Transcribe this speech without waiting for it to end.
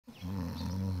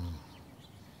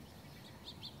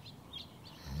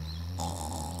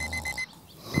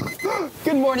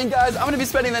Good morning, guys. I'm gonna be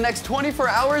spending the next 24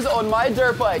 hours on my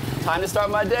dirt bike. Time to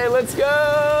start my day. Let's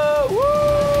go!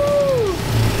 Woo!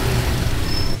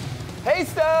 Hey,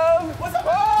 Stove! What's up?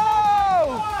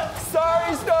 Oh!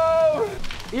 Sorry,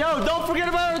 Stove! Yo, don't forget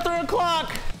about our 3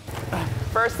 o'clock.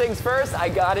 First things first, I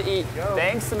gotta eat. Go.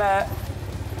 Thanks, Matt.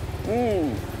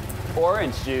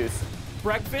 Orange juice.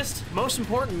 Breakfast, most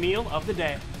important meal of the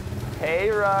day. Hey,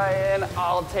 Ryan,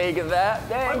 I'll take that.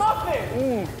 Thanks. My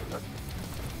muffin!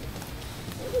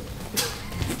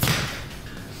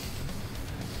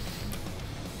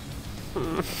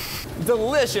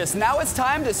 Delicious. Now it's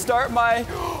time to start my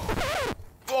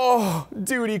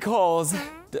duty calls.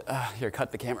 Here,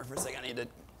 cut the camera for a second. I need to.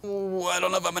 I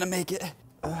don't know if I'm gonna make it.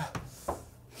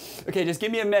 Okay, just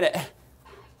give me a minute.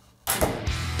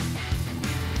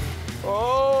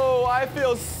 Oh, I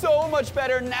feel so much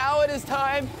better. Now it is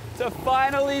time to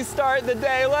finally start the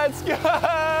day. Let's go!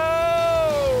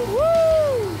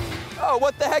 Woo! Oh,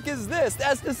 what the heck is this?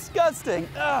 That's disgusting.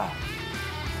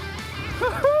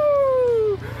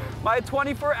 My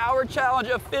 24-hour challenge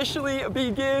officially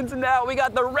begins now. We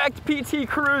got the wrecked PT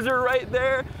Cruiser right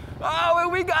there. Oh,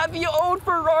 and we got the old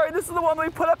Ferrari. This is the one we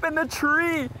put up in the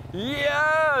tree.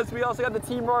 Yes, we also got the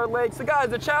Team Raleigh Lake. So guys,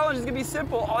 the challenge is gonna be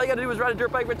simple. All you gotta do is ride a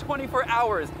dirt bike for 24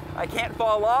 hours. I can't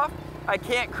fall off, I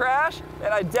can't crash,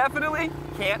 and I definitely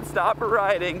can't stop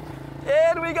riding.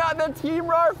 And we got the Team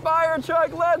Rar fire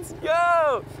truck, let's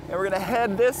go! And we're gonna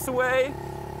head this way,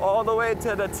 all the way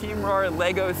to the Team Rar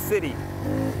Lego City.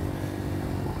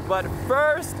 But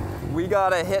first, we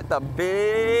gotta hit the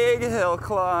big hill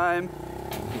climb.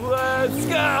 Let's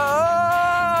go!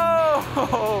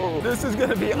 This is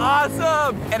gonna be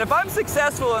awesome! And if I'm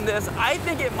successful in this, I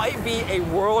think it might be a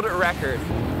world record.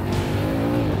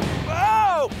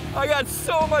 Oh! I got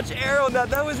so much air on that,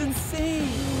 that was insane!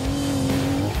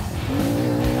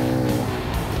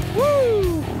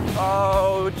 Woo!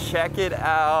 Oh, check it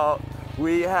out.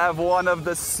 We have one of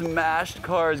the smashed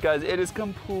cars, guys. It is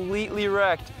completely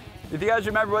wrecked. If you guys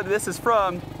remember what this is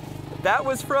from, that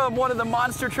was from one of the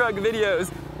monster truck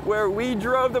videos where we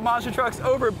drove the monster trucks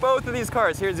over both of these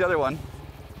cars. Here's the other one.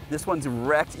 This one's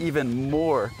wrecked even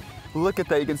more. Look at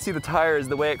that, you can see the tires,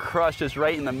 the way it crushed just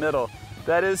right in the middle.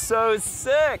 That is so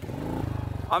sick.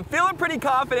 I'm feeling pretty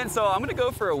confident, so I'm gonna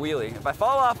go for a wheelie. If I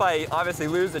fall off, I obviously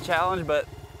lose the challenge, but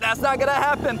that's not gonna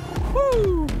happen.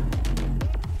 Woo!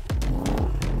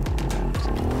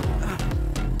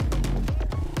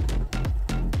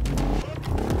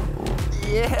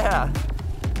 Yeah.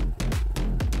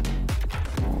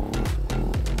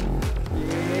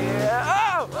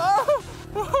 Yeah. Oh!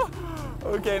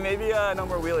 Okay, maybe no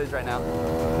more wheelies right now.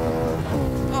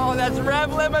 Oh, that's rev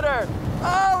limiter.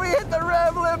 Oh, we hit the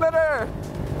rev limiter.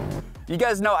 You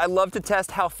guys know I love to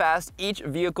test how fast each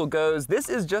vehicle goes. This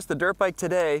is just the dirt bike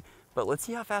today, but let's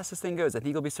see how fast this thing goes. I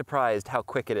think you'll be surprised how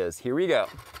quick it is. Here we go.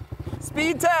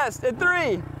 Speed test in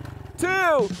 3, 2,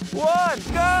 1,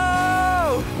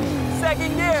 go!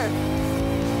 Second gear.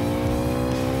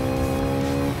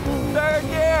 Third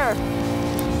gear.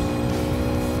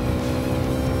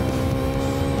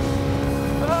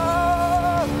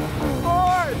 Oh,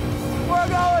 fourth. We're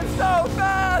going so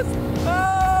fast.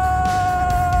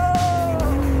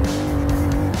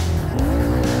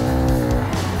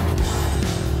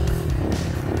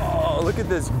 Oh, look at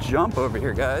this jump over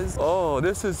here, guys. Oh,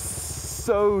 this is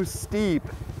so steep.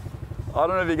 I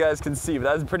don't know if you guys can see, but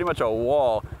that's pretty much a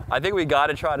wall. I think we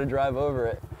gotta try to drive over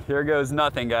it. Here goes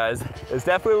nothing, guys. It's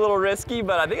definitely a little risky,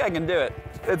 but I think I can do it.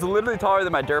 It's literally taller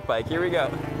than my dirt bike. Here we go.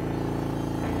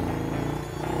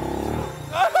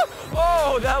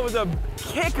 Oh, that was a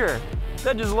kicker.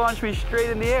 That just launched me straight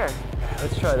in the air.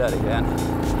 Let's try that again.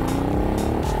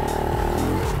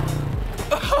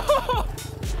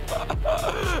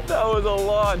 That was a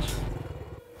launch.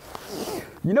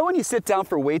 You know when you sit down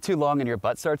for way too long and your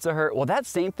butt starts to hurt? Well, that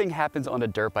same thing happens on a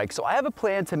dirt bike. So I have a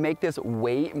plan to make this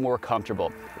way more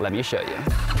comfortable. Let me show you.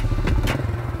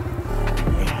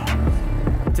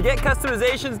 To get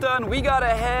customizations done, we gotta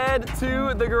head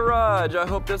to the garage. I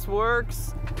hope this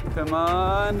works. Come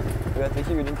on. We got the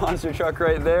huge monster truck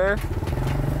right there.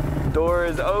 Door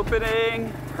is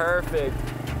opening. Perfect.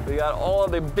 We got all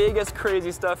the biggest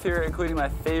crazy stuff here, including my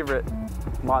favorite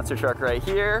monster truck right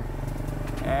here.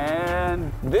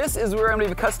 And this is where I'm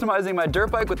gonna be customizing my dirt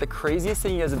bike with the craziest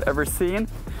thing you guys have ever seen.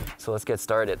 So let's get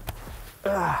started.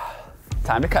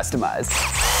 Time to customize.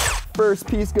 First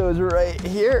piece goes right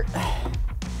here.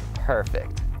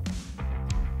 Perfect.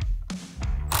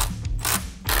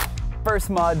 First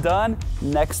mod done.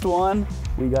 Next one,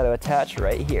 we gotta attach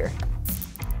right here.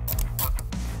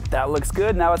 That looks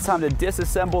good. Now it's time to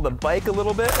disassemble the bike a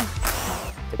little bit.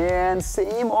 And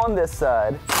same on this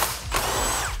side.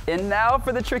 And now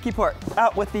for the tricky part.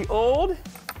 Out with the old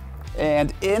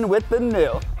and in with the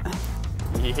new.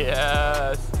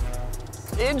 Yes.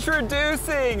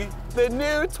 Introducing the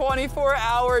new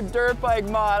 24-hour dirt bike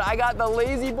mod. I got the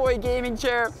Lazy Boy gaming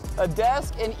chair, a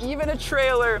desk, and even a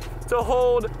trailer to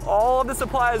hold all of the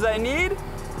supplies I need.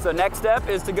 So next step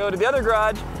is to go to the other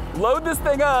garage, load this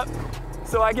thing up,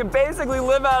 so I can basically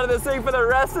live out of this thing for the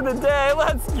rest of the day.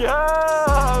 Let's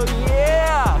go,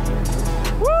 yeah!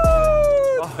 Woo!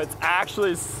 Oh, it's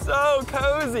actually so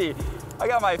cozy. I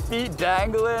got my feet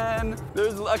dangling.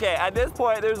 Okay, at this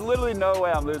point, there's literally no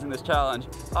way I'm losing this challenge.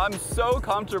 I'm so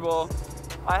comfortable.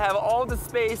 I have all the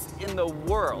space in the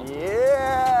world.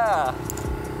 Yeah!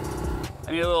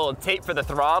 I need a little tape for the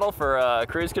throttle for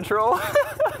cruise control.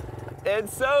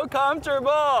 It's so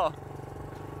comfortable.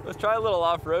 Let's try a little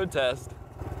off-road test.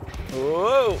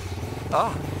 Whoa!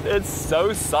 Oh, it's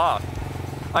so soft.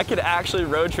 I could actually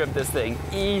road trip this thing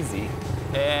easy.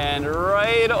 And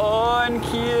right on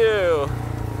cue.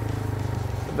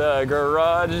 The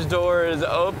garage door is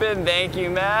open. Thank you,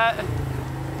 Matt.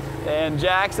 And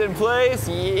jack's in place,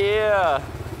 yeah.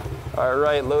 All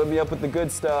right, load me up with the good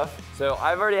stuff. So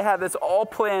I've already had this all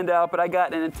planned out, but I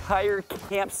got an entire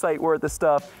campsite worth of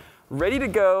stuff ready to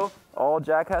go. All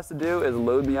Jack has to do is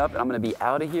load me up and I'm gonna be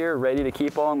out of here, ready to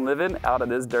keep on living out of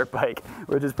this dirt bike,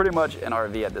 which is pretty much an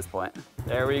RV at this point.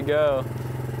 There we go.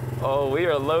 Oh, we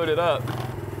are loaded up.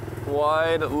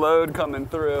 Wide load coming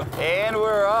through. And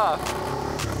we're off.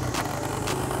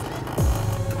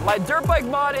 My dirt bike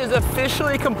mod is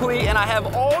officially complete and I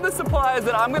have all the supplies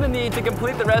that I'm gonna need to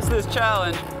complete the rest of this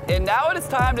challenge. And now it is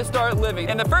time to start living.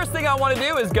 And the first thing I wanna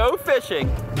do is go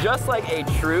fishing, just like a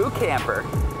true camper.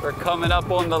 We're coming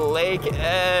up on the lake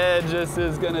edge. This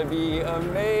is gonna be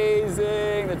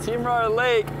amazing. The Timrar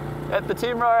Lake at the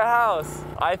Timrar house.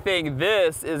 I think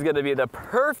this is gonna be the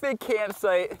perfect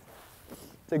campsite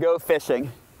to go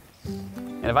fishing.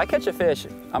 And if I catch a fish,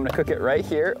 I'm gonna cook it right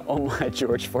here on my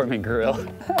George Foreman grill.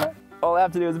 All I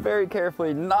have to do is very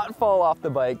carefully not fall off the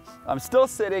bike. I'm still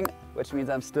sitting, which means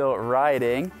I'm still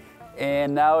riding.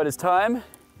 And now it is time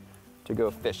to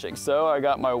go fishing. So I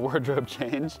got my wardrobe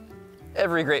change.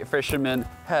 Every great fisherman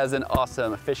has an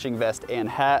awesome fishing vest and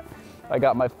hat. I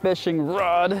got my fishing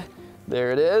rod.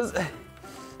 There it is.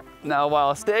 Now,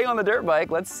 while staying on the dirt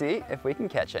bike, let's see if we can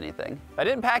catch anything. I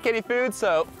didn't pack any food,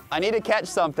 so I need to catch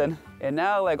something. And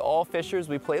now, like all fishers,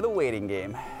 we play the waiting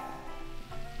game.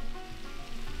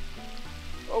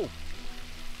 Oh.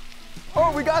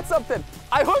 Oh, we got something.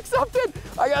 I hooked something.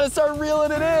 I gotta start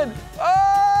reeling it in.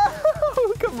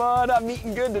 Oh, come on, I'm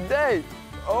eating good today.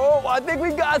 Oh, I think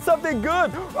we got something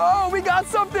good. Oh, we got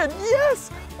something,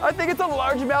 yes. I think it's a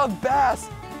largemouth bass.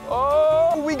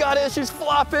 Oh, we got it, she's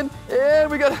flopping. And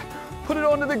we gotta put it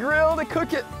onto the grill to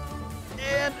cook it.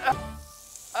 And,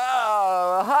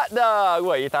 oh, a hot dog.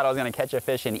 What, you thought I was gonna catch a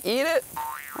fish and eat it?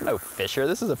 I'm no fisher,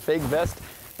 this is a fake vest.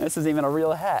 This isn't even a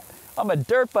real hat. I'm a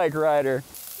dirt bike rider.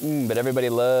 But everybody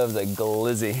loves a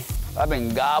glizzy. I've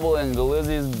been gobbling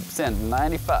glizzies since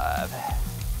 '95.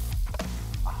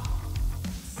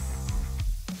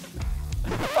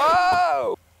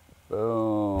 Oh!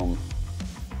 Boom.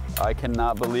 I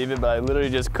cannot believe it, but I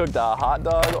literally just cooked a hot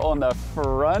dog on the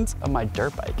front of my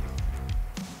dirt bike.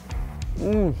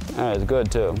 That is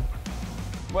good too.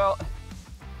 Well,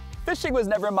 fishing was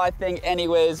never my thing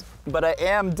anyways, but I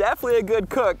am definitely a good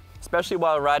cook, especially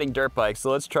while riding dirt bikes,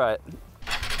 so let's try it.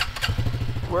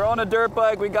 We're on a dirt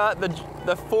bike, we got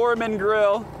the Foreman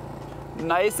grill,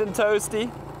 nice and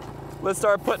toasty. Let's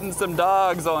start putting some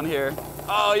dogs on here.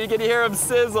 Oh, you can hear them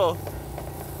sizzle.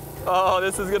 Oh,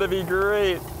 this is gonna be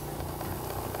great.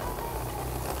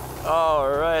 All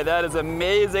right, that is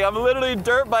amazing. I'm literally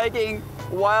dirt biking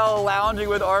while lounging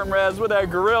with armrests with a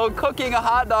grill, cooking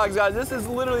hot dogs, guys. This is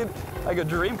literally like a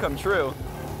dream come true.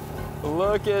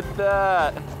 Look at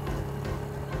that.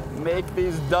 Make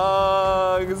these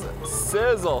dogs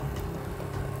sizzle.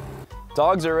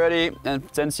 Dogs are ready, and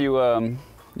since you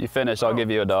finished, I'll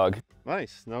give you a dog.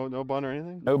 Nice. No bun or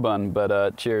anything? No bun,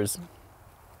 but cheers.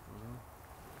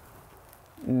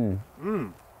 It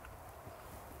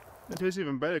tastes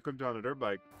even better cooked on a dirt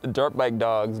bike. The dirt bike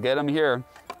dogs, get them here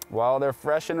while they're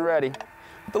fresh and ready.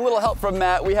 With a little help from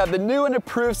Matt, we have the new and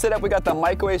improved setup. We got the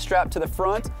microwave strap to the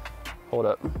front. Hold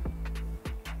up.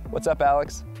 What's up,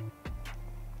 Alex?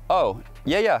 Oh,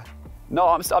 yeah. No,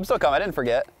 I'm still coming, I didn't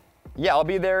forget. Yeah, I'll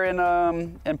be there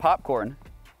in popcorn.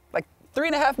 Like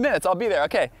 3.5 minutes, I'll be there,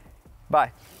 okay.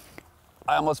 Bye.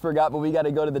 I almost forgot, but we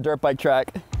gotta go to the dirt bike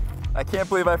track. I can't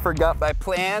believe I forgot my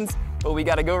plans, but we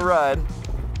gotta go ride.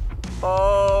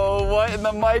 Oh, what in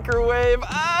the microwave?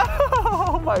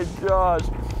 Oh my gosh.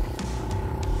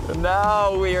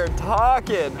 Now we are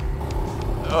talking.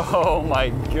 Oh my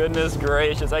goodness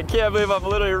gracious. I can't believe I'm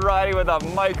literally riding with a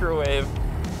microwave.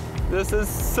 This is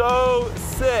so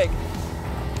sick.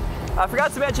 I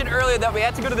forgot to mention earlier that we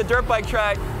had to go to the dirt bike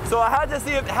track, so I had to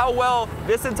see how well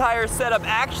this entire setup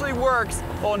actually works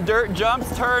on dirt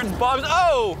jumps, turns, bumps.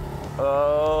 Oh!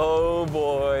 Oh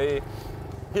boy.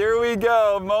 Here we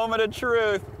go, moment of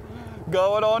truth.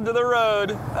 Going onto the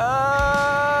road.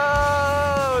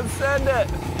 Oh, send it.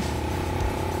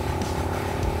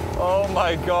 Oh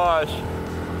my gosh.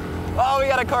 Oh, we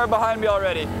got a car behind me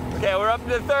already. Okay, we're up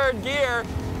to third gear.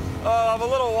 Oh, I'm a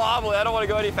little wobbly. I don't want to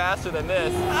go any faster than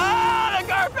this. Ah, the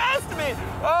car passed me.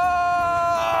 Oh!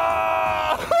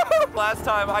 Last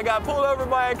time I got pulled over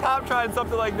by a cop trying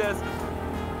something like this.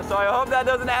 So I hope that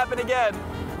doesn't happen again.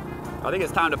 I think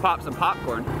it's time to pop some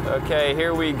popcorn. Okay,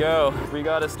 here we go. We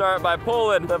got to start by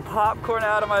pulling the popcorn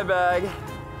out of my bag.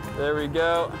 There we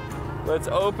go. Let's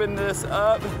open this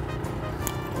up.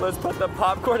 Let's put the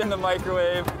popcorn in the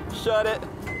microwave, shut it,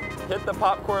 hit the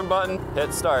popcorn button,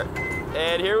 hit start.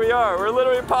 And here we are, we're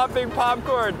literally popping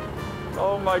popcorn.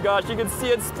 Oh my gosh, you can see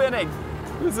it spinning.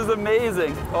 This is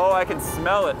amazing. Oh, I can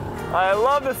smell it. I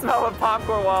love the smell of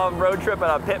popcorn while I'm road tripping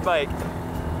on a pit bike.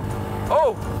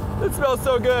 Oh, it smells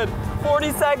so good.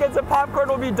 40 seconds and popcorn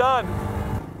will be done.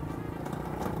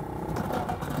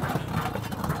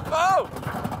 Oh,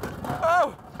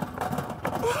 oh.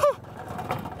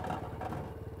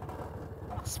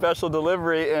 Special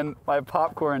delivery and my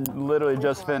popcorn literally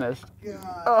just finished.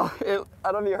 Oh,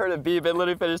 I don't even heard it beep. It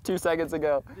literally finished 2 seconds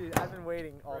ago. Dude, I've been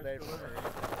waiting all day for this.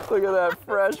 Look at that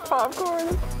fresh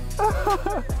popcorn.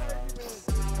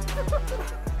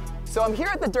 So I'm here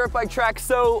at the dirt bike track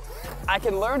so I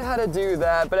can learn how to do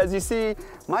that. But as you see,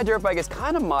 my dirt bike is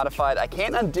kind of modified. I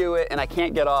can't undo it and I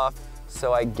can't get off.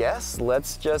 So I guess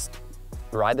let's just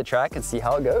ride the track and see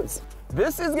how it goes.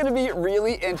 This is gonna be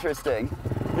really interesting.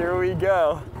 Here we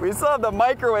go. We still have the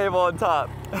microwave on top.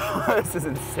 This is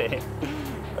insane.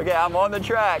 Okay, I'm on the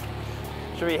track.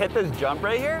 Should we hit this jump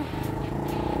right here?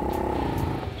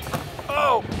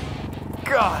 Oh,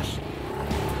 gosh.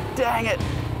 Dang it.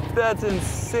 That's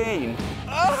insane.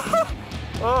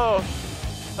 Oh,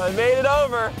 I made it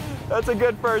over. That's a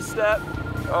good first step.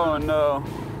 Oh no.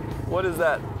 What is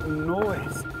that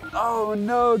noise? Oh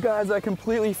no, guys, I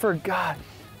completely forgot.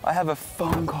 I have a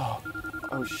phone call.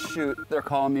 Oh shoot, they're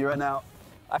calling me right now.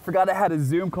 I forgot I had a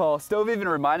Zoom call. Stove even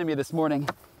reminded me this morning.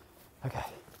 Okay,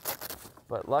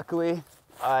 but luckily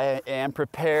I am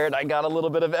prepared. I got a little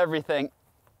bit of everything.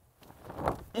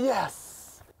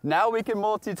 Yes, now we can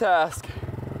multitask.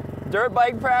 Dirt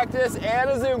bike practice and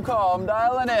a Zoom call, I'm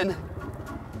dialing in.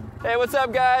 Hey, what's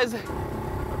up guys?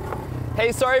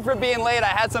 Hey, sorry for being late. I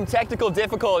had some technical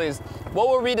difficulties. What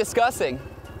were we discussing?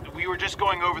 We were just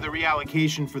going over the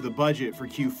reallocation for the budget for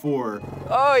Q4.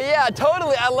 Oh yeah,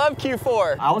 totally, I love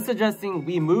Q4. I was suggesting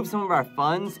we move some of our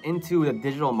funds into the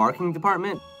digital marketing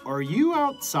department. Are you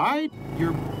outside?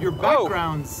 Your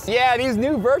backgrounds. Oh. Yeah, these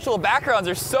new virtual backgrounds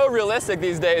are so realistic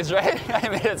these days, right? I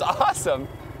mean, it's awesome.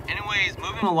 Anyways,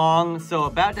 moving along, so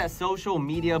about that social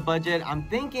media budget, I'm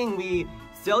thinking we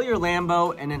sell your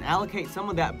Lambo and then allocate some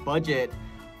of that budget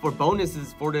for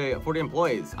bonuses for the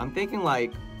employees. I'm thinking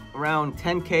like around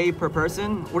 10K per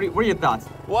person. What are your thoughts?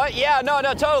 What? Yeah, no,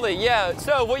 totally. Yeah,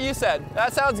 so what you said,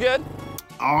 that sounds good.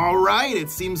 All right,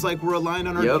 it seems like we're aligned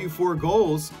on our Q4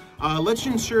 goals. Let's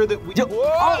ensure that we...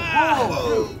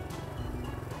 Whoa!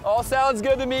 All sounds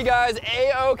good to me, guys.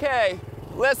 A-okay.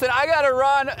 Listen, I gotta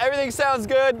run. Everything sounds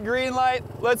good. Green light.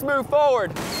 Let's move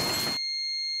forward.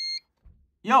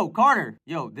 Yo, Carter.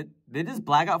 Yo, did this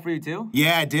black out for you too?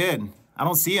 Yeah, it did. I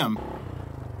don't see him.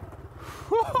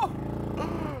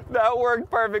 That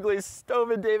worked perfectly.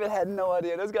 Stove and David had no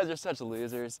idea. Those guys are such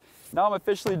losers. Now I'm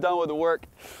officially done with the work.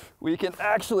 We can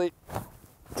actually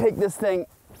take this thing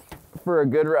for a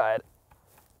good ride.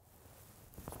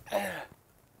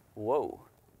 Whoa.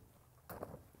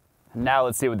 Now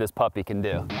let's see what this puppy can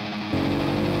do.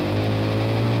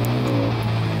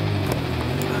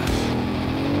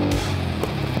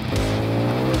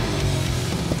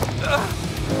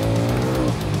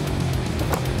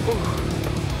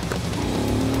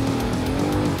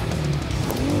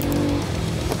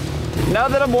 Now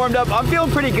that I'm warmed up, I'm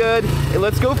feeling pretty good.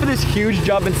 Let's go for this huge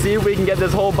jump and see if we can get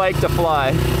this whole bike to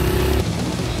fly.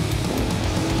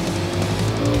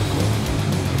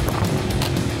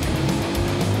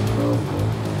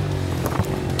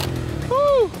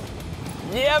 Woo!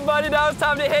 Yeah, buddy, now it's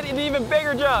time to hit an even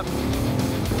bigger jump.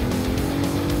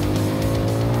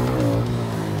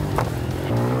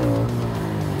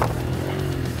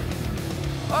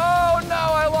 Oh no,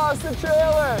 I lost the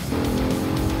trailer.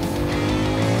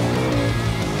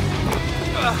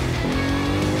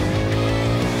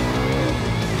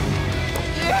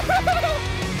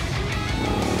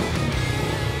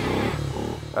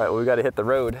 All right, well, we gotta hit the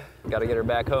road. Gotta get her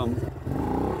back home.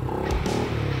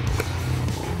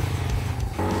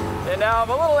 And now I'm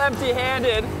a little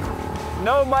empty-handed.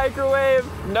 No microwave,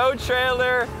 no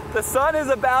trailer. The sun is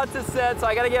about to set, so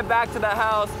I gotta get back to the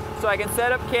house so I can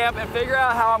set up camp and figure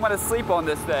out how I'm gonna sleep on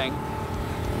this thing.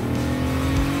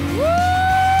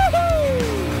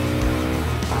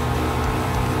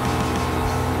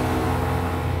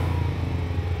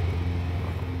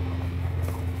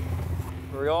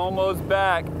 We're almost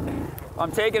back.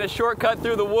 I'm taking a shortcut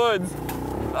through the woods.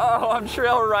 Oh, I'm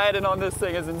trail riding on this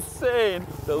thing. It's insane.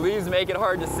 The leaves make it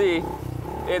hard to see.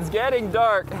 It's getting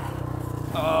dark.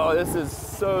 Oh, this is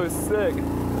so sick.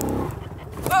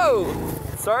 Oh,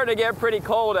 it's starting to get pretty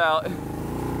cold out.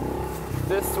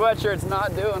 This sweatshirt's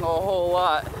not doing a whole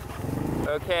lot.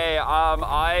 Okay,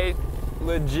 I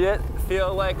legit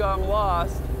feel like I'm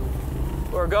lost.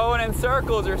 We're going in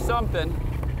circles or something.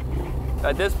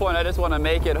 At this point, I just want to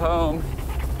make it home.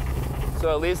 So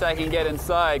at least I can get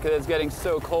inside because it's getting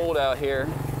so cold out here.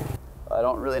 I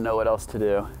don't really know what else to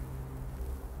do.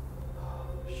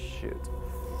 Shoot.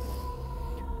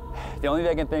 The only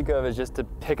thing I can think of is just to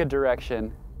pick a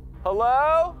direction.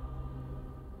 Hello?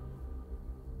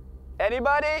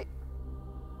 Anybody?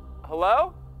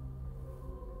 Hello?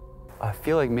 I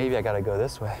feel like maybe I gotta go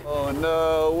this way. Oh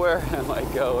no, where am I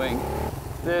going?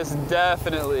 This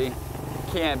definitely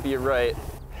can't be right.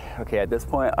 Okay, at this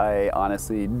point, I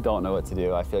honestly don't know what to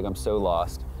do. I feel like I'm so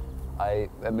lost. I've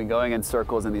been going in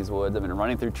circles in these woods. I've been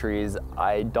running through trees.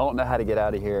 I don't know how to get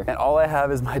out of here. And all I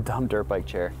have is my dumb dirt bike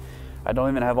chair. I don't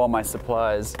even have all my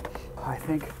supplies. I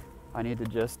think I need to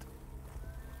just,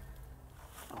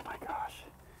 oh my gosh,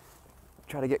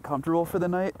 try to get comfortable for the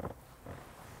night.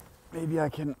 Maybe I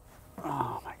can,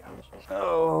 oh my gosh.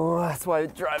 Oh, that's why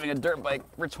driving a dirt bike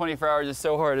for 24 hours is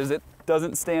so hard, is it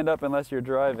doesn't stand up unless you're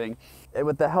driving. And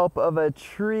with the help of a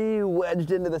tree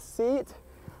wedged into the seat,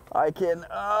 I can,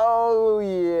 oh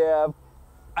yeah.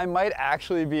 I might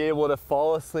actually be able to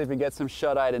fall asleep and get some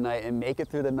shut-eye tonight and make it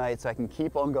through the night so I can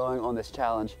keep on going on this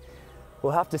challenge.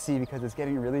 We'll have to see because it's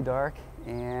getting really dark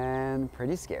and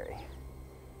pretty scary.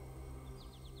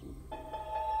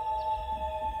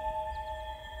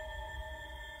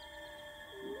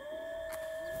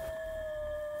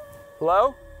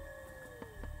 Hello?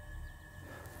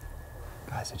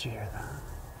 Guys, did you hear that?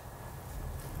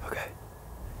 Okay.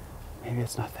 Maybe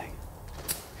it's nothing.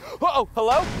 Uh-oh,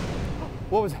 hello?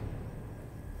 What was it?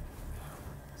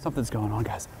 Something's going on,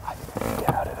 guys. I gotta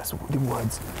get out of this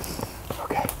woods.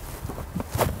 Okay.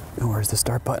 And where's the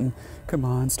start button? Come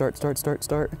on, start.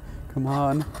 Come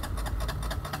on.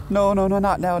 No,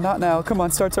 not now. Come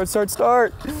on, start.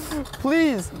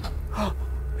 Please.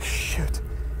 Shoot.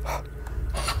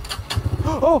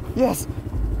 Oh, yes.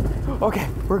 Okay,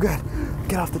 we're good.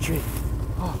 Get off the tree.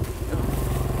 Oh,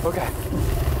 okay.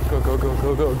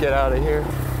 Go. Get out of here.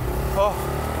 Oh,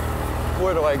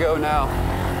 where do I go now?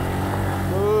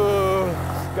 Ooh.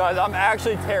 Guys, I'm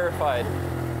actually terrified.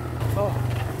 Oh,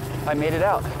 I made it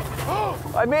out. Oh,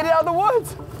 I made it out of the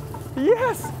woods.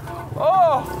 Yes.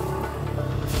 Oh.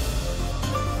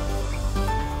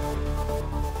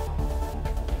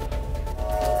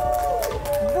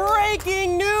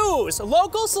 Breaking news!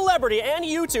 Local celebrity and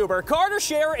YouTuber Carter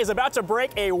Scherer is about to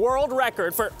break a world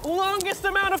record for longest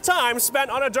amount of time spent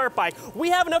on a dirt bike. We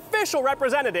have an official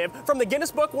representative from the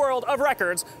Guinness Book World of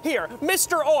Records here,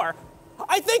 Mr. Orr.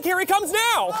 I think here he comes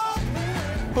now!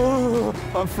 Ooh,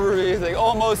 I'm freezing,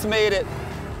 almost made it.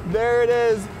 There it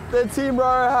is, the Team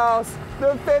Rara house,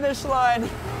 the finish line.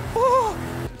 Ooh.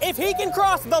 If he can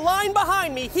cross the line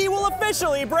behind me, he will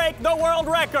officially break the world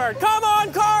record. Come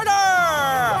on, Carter!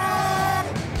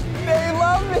 They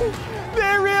love me.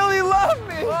 They really love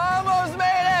me. Almost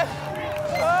made it.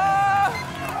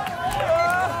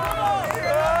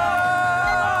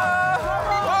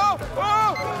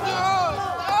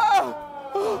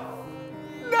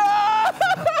 No!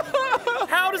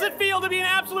 How does it feel to be an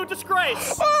absolute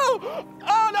disgrace? Oh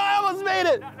no, I almost made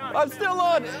it. I'm still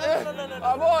on.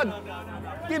 I'm on.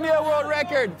 Give me a world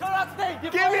record.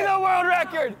 Give me the world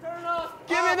record.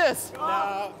 Give me this.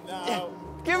 No.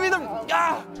 Give me the.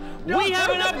 We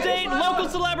have an update. Local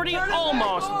celebrity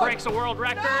almost breaks a world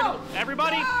record.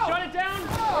 Everybody, shut it down.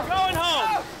 We're going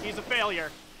home. He's a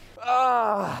failure.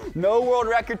 No world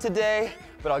record today,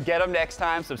 but I'll get him next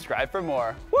time. Subscribe for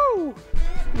more. Woo!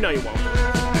 No, you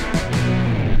won't.